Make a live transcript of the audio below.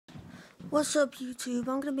What's up, YouTube?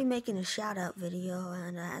 I'm going to be making a shout-out video,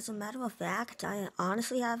 and as a matter of fact, I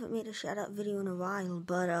honestly haven't made a shout-out video in a while,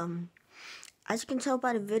 but, as you can tell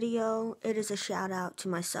by the video, it is a shout-out to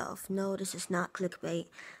myself. No, this is not clickbait.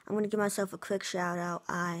 I'm going to give myself a quick shout-out.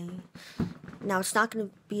 Now, it's not going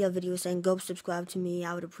to be a video saying, go subscribe to me,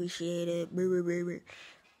 I would appreciate it,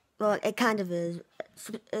 well, it kind of is.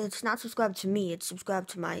 It's not subscribed to me, it's subscribed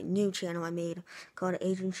to my new channel I made called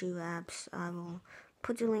Agency Raps. I will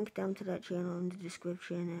put the link down to that channel in the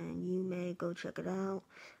description, and you may go check it out.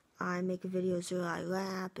 I make videos where I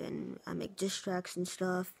rap, and I make diss tracks and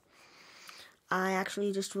stuff. I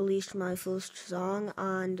actually just released my first song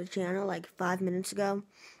on the channel like 5 minutes ago.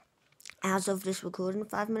 As of this recording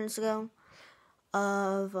 5 minutes ago.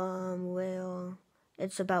 Well,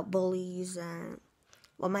 it's about bullies and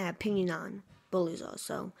what my opinion on bullies are.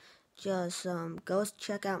 So, just, go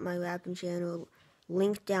check out my rapping channel.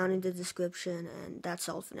 Link down in the description, and that's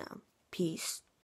all for now. Peace.